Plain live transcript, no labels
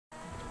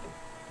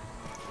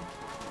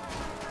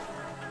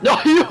No,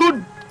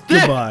 you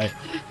dick! Goodbye.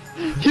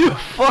 You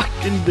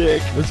fucking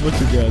dick. That's what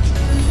you get.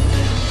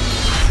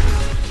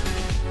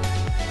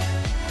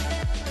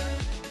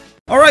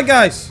 Alright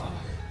guys.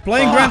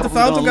 Playing Grand Theft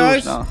Auto,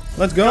 guys.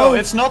 Let's go. No,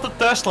 it's not a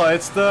Tesla,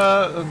 it's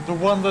the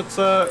one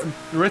that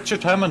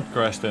Richard Hammond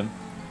crashed in.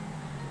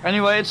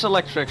 Anyway, it's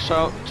electric,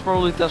 so it's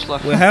probably Tesla.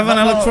 We have an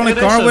electronic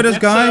car with us,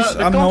 guys.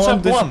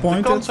 I'm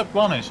disappointed. The Concept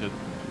 1 is it?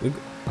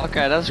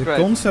 Okay, that's the great.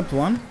 Concept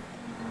 1?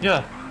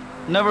 Yeah.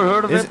 Never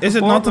heard of it. Is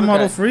it not the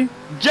Model 3?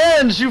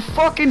 Jens, you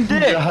fucking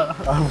dick! Yeah,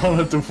 I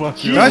wanted to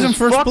fuck you. Guys, I'm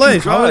first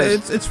place.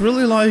 Christ. It's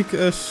really like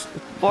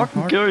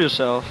fucking kill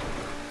yourself.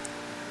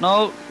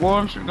 No,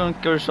 Lawrence, you're gonna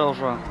kill yourself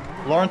wrong.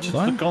 Lawrence is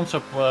the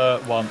Concept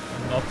 1,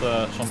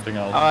 not something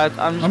else. Alright,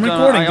 I'm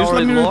recording, just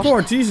let me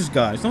record. Jesus,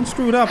 guys, don't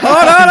screw it up. Oh,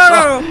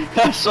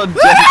 no! I saw Jens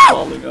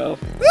falling off.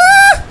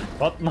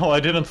 What? No, I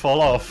didn't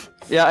fall off.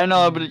 Yeah, I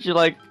know, but you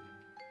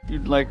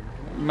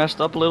messed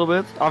up a little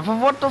bit.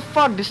 What the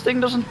fuck? This thing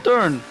doesn't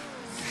turn.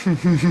 They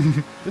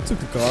took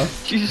the car.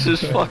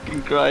 Jesus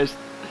fucking Christ.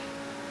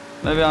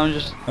 Maybe I'm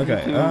just...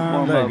 Okay,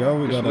 there you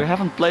go, we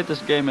haven't played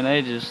this game in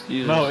ages.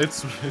 Jesus. No,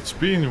 it's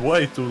been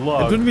way too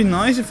long. It would be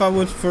nice if I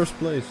was first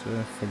place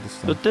for this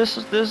thing. But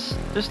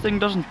this thing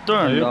doesn't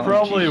turn. You though.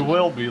 probably Jesus.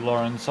 will be,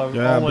 Lawrence. I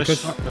Yeah, always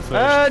because suck the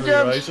first 3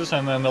 races,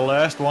 and then the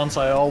last ones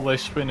I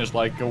always finish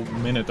like a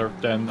minute or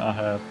 10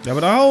 ahead. Yeah,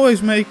 but I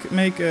always make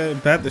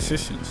bad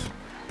decisions.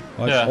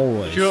 Like yeah,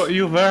 always.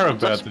 you were a bad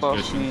That's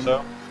supposed to decision, mean.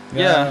 so...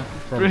 Yeah,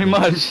 pretty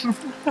much.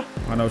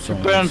 I know Your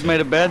parents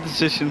made a bad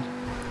decision.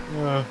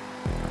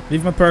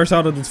 Leave my parents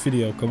out of this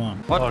video, come on.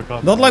 What? Oh,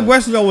 God, Not like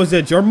Wesley always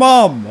did, your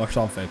mom or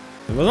something.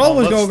 It was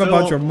always going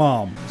about your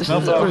mom.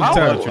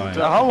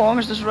 How long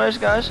is this race,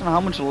 guys, and how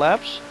much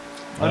laps?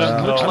 I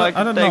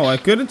don't know. I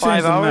couldn't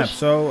change the map,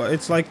 so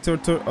it's like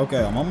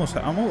okay. I'm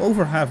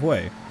over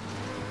halfway.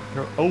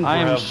 You're over I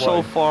am halfway.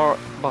 so far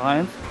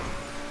behind.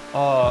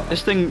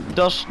 This thing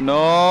does no.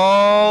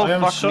 I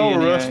am fuck so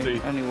me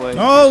rusty. Anyway.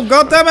 Oh,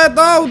 goddammit!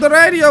 No, the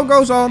radio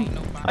goes on.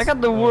 I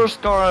got the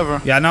worst car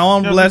ever. Yeah, now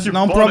I'm blessed.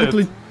 Now I'm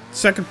probably it.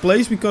 second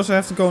place because I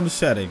have to go in the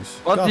settings.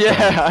 What? God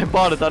Yeah, I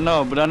bought it. I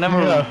know, but I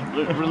never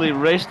really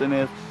raced in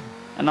it.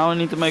 And now I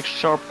need to make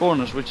sharp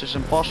corners, which is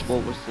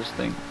impossible with this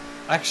thing.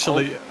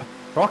 Actually,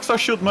 Rockstar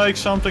should make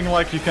something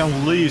like you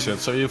can lease it,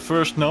 so you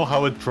first know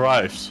how it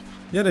drives.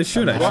 Yeah, they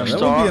should actually.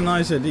 That would be a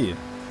nice idea.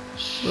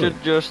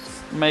 Should just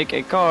make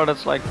a car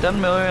that's like 10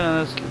 million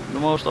and it's the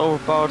most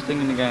overpowered thing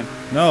in the game.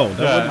 No,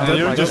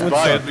 you just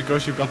buy it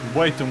because you got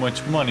way too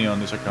much money on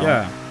this account.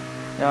 Yeah.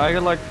 Yeah, I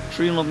got like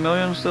 300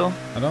 million still.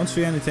 I don't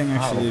see anything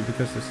actually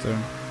because it's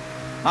turn.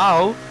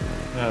 How?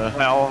 Yeah.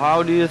 Well,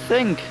 how do you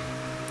think?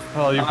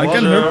 Well, you I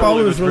can hurt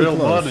power is really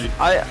close. body.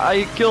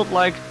 I killed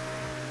like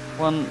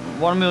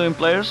 1 million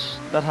players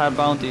that had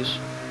bounties,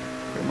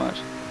 pretty much.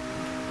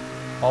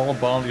 All a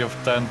bounty of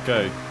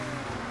 10k.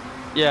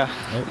 Yeah.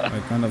 Oh, I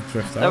kind of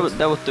drift out.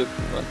 that would took,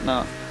 but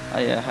no,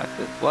 I hacked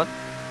it. What?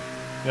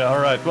 Yeah,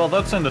 alright, well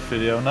that's in the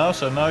video now,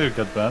 so now you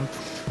get banned.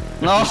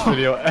 No. If this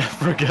video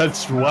ever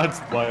gets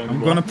watched by anyone.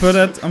 I'm gonna put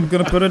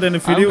it in the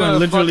video and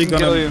literally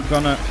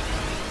gonna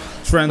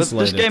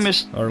translate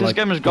but this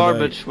game is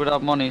garbage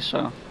without money,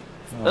 so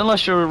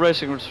unless you're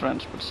racing with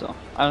friends, but still,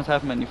 I don't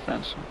have many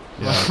friends. So.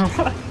 Yeah.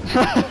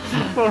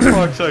 For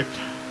fuck's sake.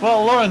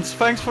 Well, Lawrence,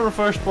 thanks for the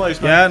first place,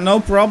 man. Yeah, no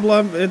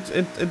problem. It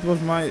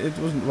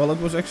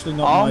was actually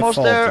not Almost my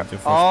fault. there. At your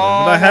first place.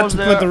 But I had to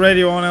put the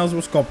radio on, else it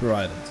was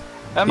copyrighted.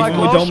 Am I Even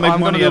we close? don't make I'm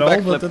money at gonna do all,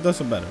 backflip. but it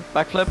doesn't matter.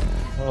 Backflip.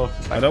 Oh.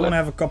 I don't want to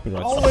have a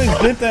copyright. I always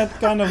did that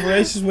kind of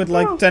races with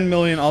like 10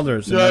 million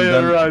others. Yeah,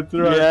 right.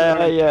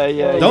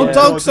 Yeah. Don't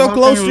talk so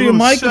close to your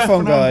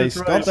microphone, guys.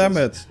 God damn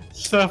it.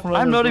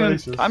 I'm not even.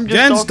 I'm just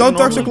Jens, don't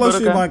talk so normally, close but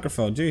to your okay.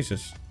 microphone.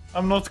 Jesus.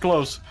 I'm not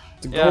close.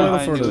 Go a little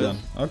I further do then.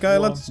 Okay,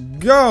 let's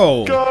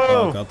go. Go.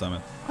 Oh, God damn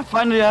it. I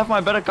finally have my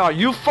better car.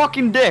 You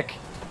fucking dick.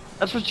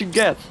 That's what you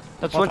get.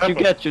 That's what you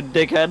get, you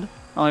dickhead.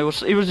 Oh,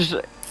 he was just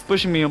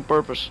pushing me on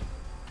purpose.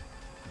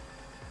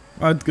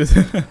 Alright, good.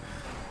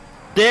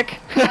 Dick.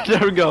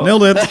 There we go.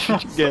 Nailed it. That's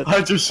what you get.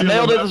 I just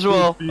nailed it as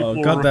well.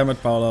 Oh, God damn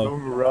it, Paolo.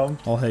 Around.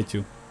 I'll hate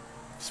you.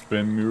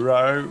 Spin me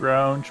right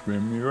round,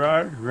 spin me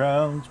right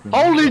round. Spin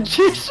Holy me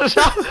Jesus!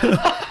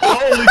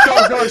 Holy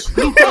cow, guys,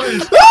 look at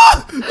this!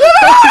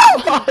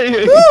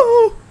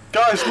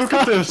 Guys, look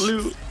at this!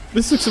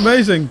 This looks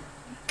amazing.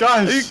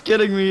 Are you Guys!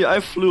 kidding me? I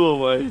flew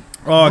away.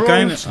 Oh,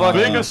 kind fuck.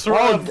 Biggest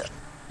round!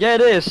 Yeah,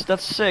 it is.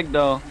 That's sick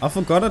though. I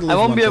forgot it. I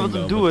won't be able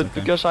to do it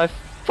because I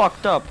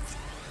fucked up.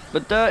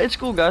 But it's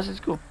cool, guys. It's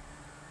cool.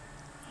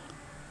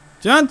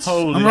 Gents,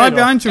 Holy I'm right hell.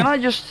 behind you.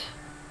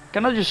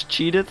 Can I just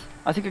cheat it?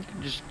 I think I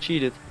can just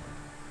cheat it.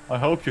 I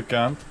hope you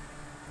can't.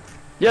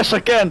 Yes, I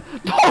can.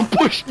 Don't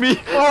push me.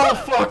 Oh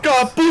fuck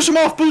up! Push him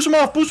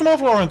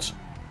off, Lawrence!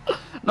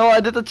 No,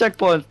 I did the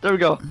checkpoint. There we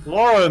go.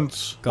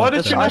 Lawrence! God Why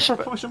did damn. you never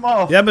push him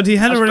off? Yeah, but he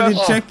had I already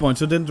spent- checkpoint,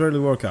 so it didn't really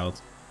work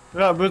out.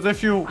 Yeah, but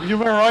if you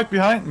were right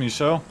behind me,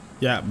 so...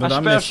 Yeah, but I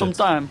I spared missed some it.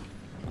 time.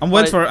 I'm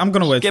gonna wait for everybody. I'm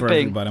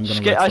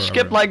gonna wait for I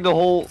skipped like the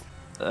whole,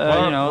 you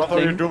know, what are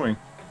you thing. doing?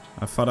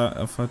 I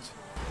thought.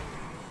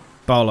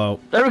 Paolo.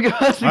 There we go.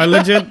 I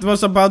legit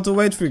was about to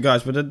wait for you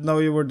guys, but didn't know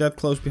you were that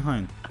close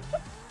behind.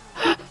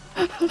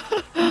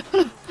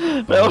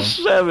 That was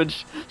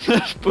savage.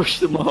 Just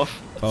pushed him off.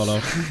 Paolo.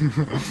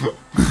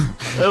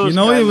 You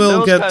know you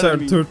will get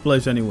third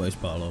place anyways,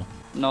 Paolo.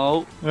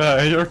 No.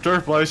 Yeah, you're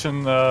third place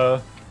in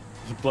the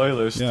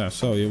playlist. Yeah,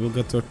 so you will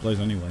get third place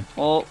anyway.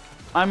 Well,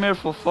 I'm here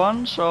for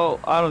fun, so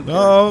I don't care.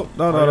 No.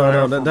 Oh,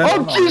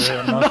 jeez!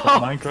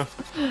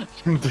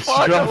 No!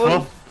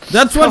 Fuck,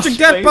 that's what you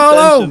get,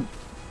 Paolo! Attention.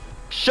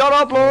 Shut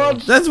up,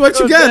 Lawrence! That's what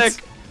you get!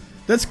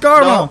 That's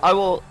karma!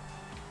 No,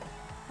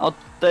 I'll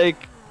take...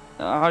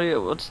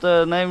 what's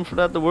the name for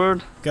that, the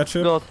word?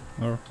 Ketchup? God.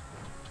 Or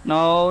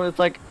No, it's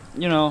like,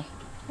 you know,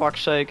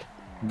 fuck's sake.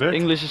 Dick?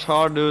 English is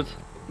hard, dude.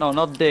 No,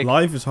 not dick.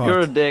 Life is hard.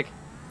 You're a dick.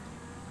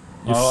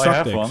 You I suck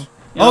have dicks. one.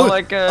 You know,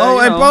 like,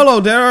 hey Paolo,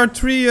 there are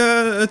three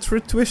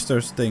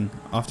twisters thing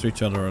after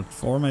each other, or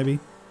 4 maybe.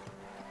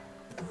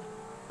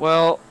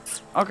 Well,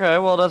 okay,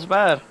 well that's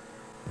bad.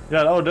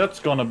 Yeah, oh, that's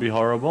gonna be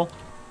horrible.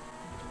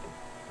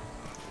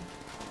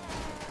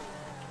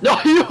 No,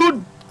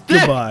 you dick!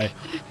 Goodbye.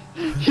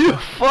 You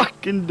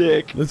fucking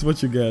dick. That's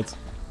what you get.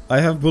 I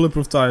have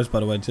bulletproof tires, by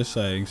the way, just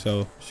saying,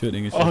 so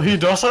shooting is... Oh, he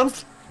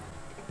doesn't?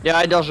 Yeah,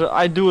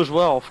 I do as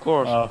well, of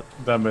course. Oh,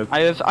 damn it.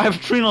 I have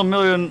 300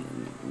 million,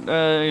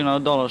 you know,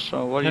 dollars.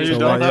 So what do you? You So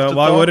don't have to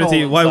why talk wouldn't all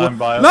he? the Why time, would?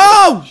 Bio.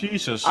 No!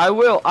 Jesus. I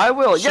will.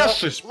 Yes,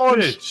 Selfish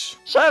Lawrence. bitch.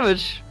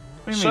 Savage.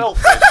 What do you mean?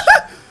 Selfish.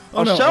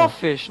 Oh, no.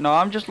 selfish. No,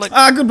 I'm just like.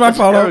 Goodbye, that's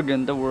Paolo.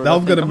 arrogant. The word. Now I I'm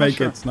think. gonna not make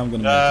sure. it. Now I'm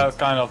gonna Yeah, make it.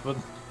 kind of, but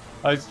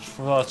I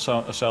thought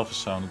selfish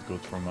sounded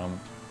good for a moment.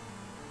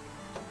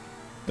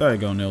 There you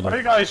go, Are Nilder.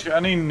 you guys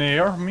any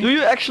near me? Do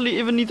you actually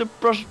even need to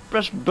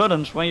press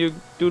buttons when you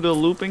do the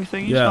looping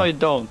thingies? Yeah. No, you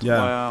don't. Yeah.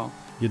 Wow.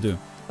 You do.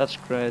 That's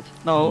great.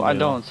 No, I Yeah.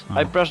 don't. Oh.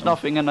 I pressed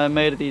nothing and I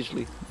made it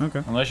easily.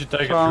 Okay. Unless you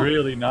take So- it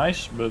really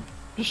nice, but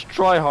Just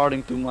try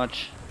harding too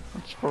much.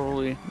 That's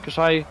probably because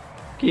I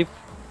keep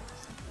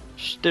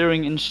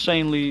steering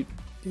insanely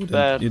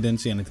bad. You didn't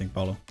see anything,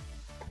 Paolo.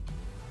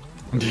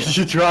 did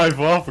you drive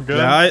off again?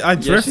 Yeah, I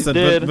Yes, he drifted,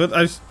 did. but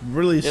I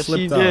really Yes,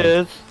 slipped he out.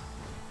 did.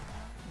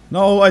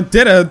 No, I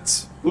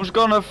didn't. Who's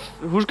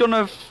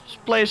gonna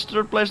place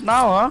third place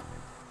now, huh?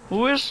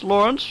 Who is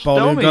Lawrence? Paolo,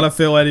 Tell you're me. gonna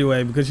fail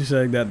anyway because you're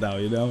saying that now,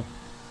 you know.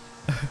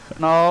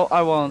 No,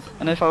 I won't.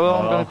 And if I will,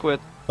 I'm gonna quit.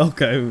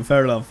 Okay,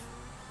 fair enough.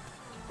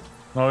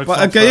 No, it's But,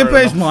 not can you fair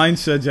place enough.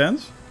 mines,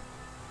 Jens?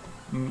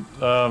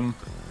 I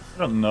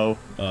don't know.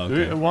 Oh, Do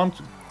okay. you want?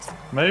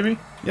 Maybe?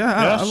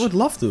 Yeah, Yes? I would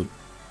love to.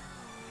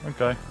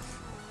 Okay.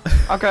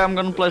 Okay, I'm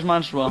gonna place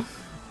mines as well.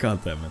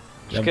 God damn it.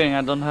 Just Yeah, kidding,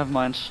 I don't have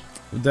mines.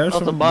 There's Not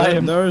to some, buy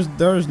him. there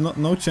is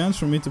no chance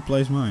for me to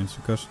place mines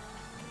because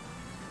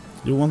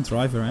you won't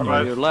drive here anyway.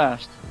 Alright. You're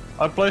last.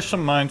 I placed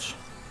some mines.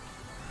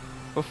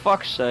 For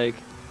fuck's sake.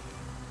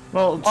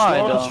 Well, it's Why,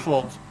 Lawrence's though?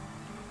 fault.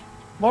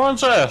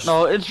 Lawrence asked.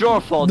 No, it's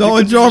your fault. No, You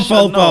it's could your just said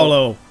fault, no.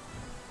 Paolo.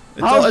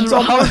 How it's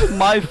is it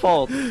my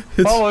fault?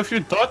 Oh, if you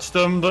touch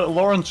them,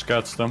 Lawrence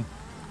gets them.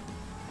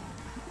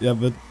 Yeah,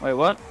 but Wait,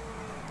 what?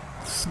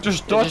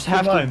 Just You touch just the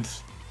have to-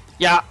 mines.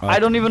 Yeah, Oh. I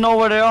don't even know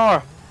where they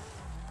are.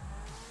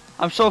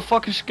 I'm so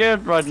fucking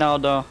scared right now,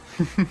 though.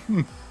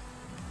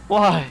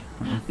 Why?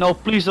 No,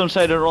 please don't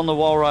say they're on the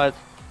wall, right?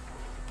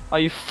 Are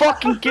you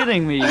fucking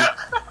kidding me?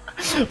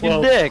 You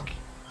Well- dick.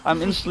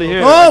 I'm instantly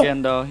here Oh!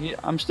 again, though.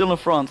 I'm still in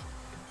front.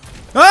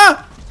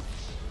 ah,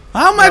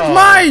 how much Oh.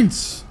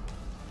 mines?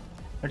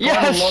 I kinda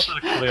Yes!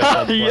 logically at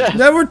that point. Yes!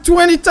 There were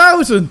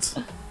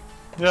 20,000.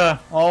 Yeah,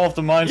 all of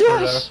the mines were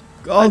there. Yes!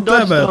 I God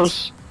dodged damn it.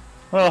 those.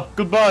 Well,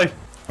 goodbye.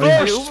 Hey,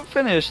 First you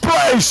finished.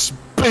 place,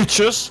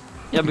 bitches!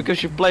 Yeah,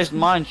 because you placed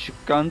mines, you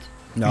cunt.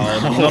 No,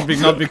 not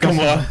because Come of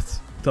on. that.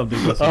 Not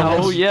because of Oh. that.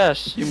 Oh,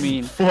 yes, you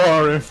mean.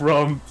 Far in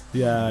front.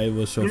 Yeah, it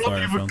was so You're far not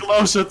in even front.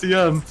 close at the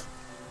end.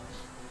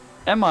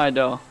 Am I,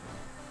 though?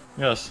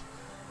 Yes.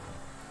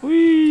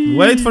 Whee!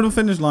 Wait for the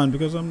finish line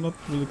because I'm not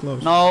really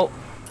close.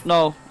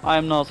 No,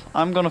 I'm not.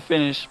 I'm gonna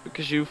finish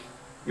because you're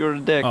a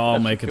dick. I'll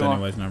That's make what it you are.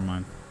 anyways, never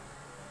mind.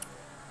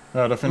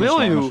 Yeah, the finish Will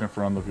line you? is in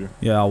front of you.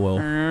 Yeah, I will.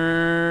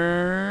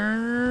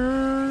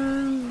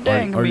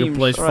 Dang or you memes.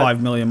 placed Alright.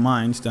 5 million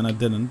mines, then I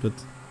didn't, but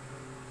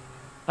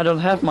I don't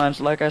have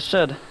mines, like I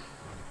said.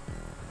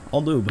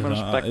 I'll do, but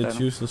Respect it's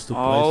that. useless to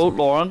Oh, place.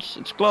 Lawrence,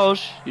 it's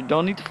close. You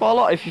don't need to fall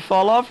off. If you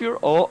fall off, you're...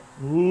 Oh.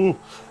 Ooh. Ooh, Okay,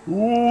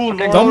 Lawrence.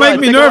 Don't go make right,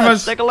 me take a left,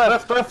 nervous. Take a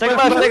left. Left, Take a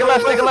left, left, take a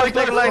left, take a left, left,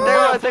 take a left,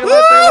 left, take a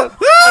left,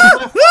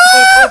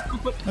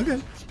 take a left.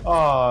 Okay.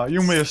 Ah,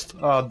 you missed.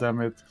 Ah,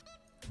 damn it.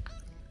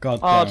 God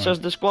Oh, damn it it. says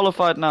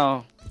disqualified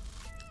now.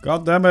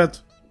 God damn it.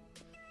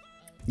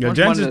 Yeah, Much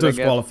Jens money is did I get?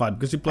 disqualified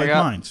because he played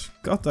got mines.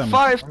 God damn it.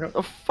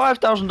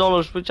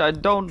 $5,000, which I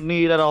don't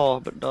need at all,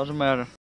 but doesn't matter.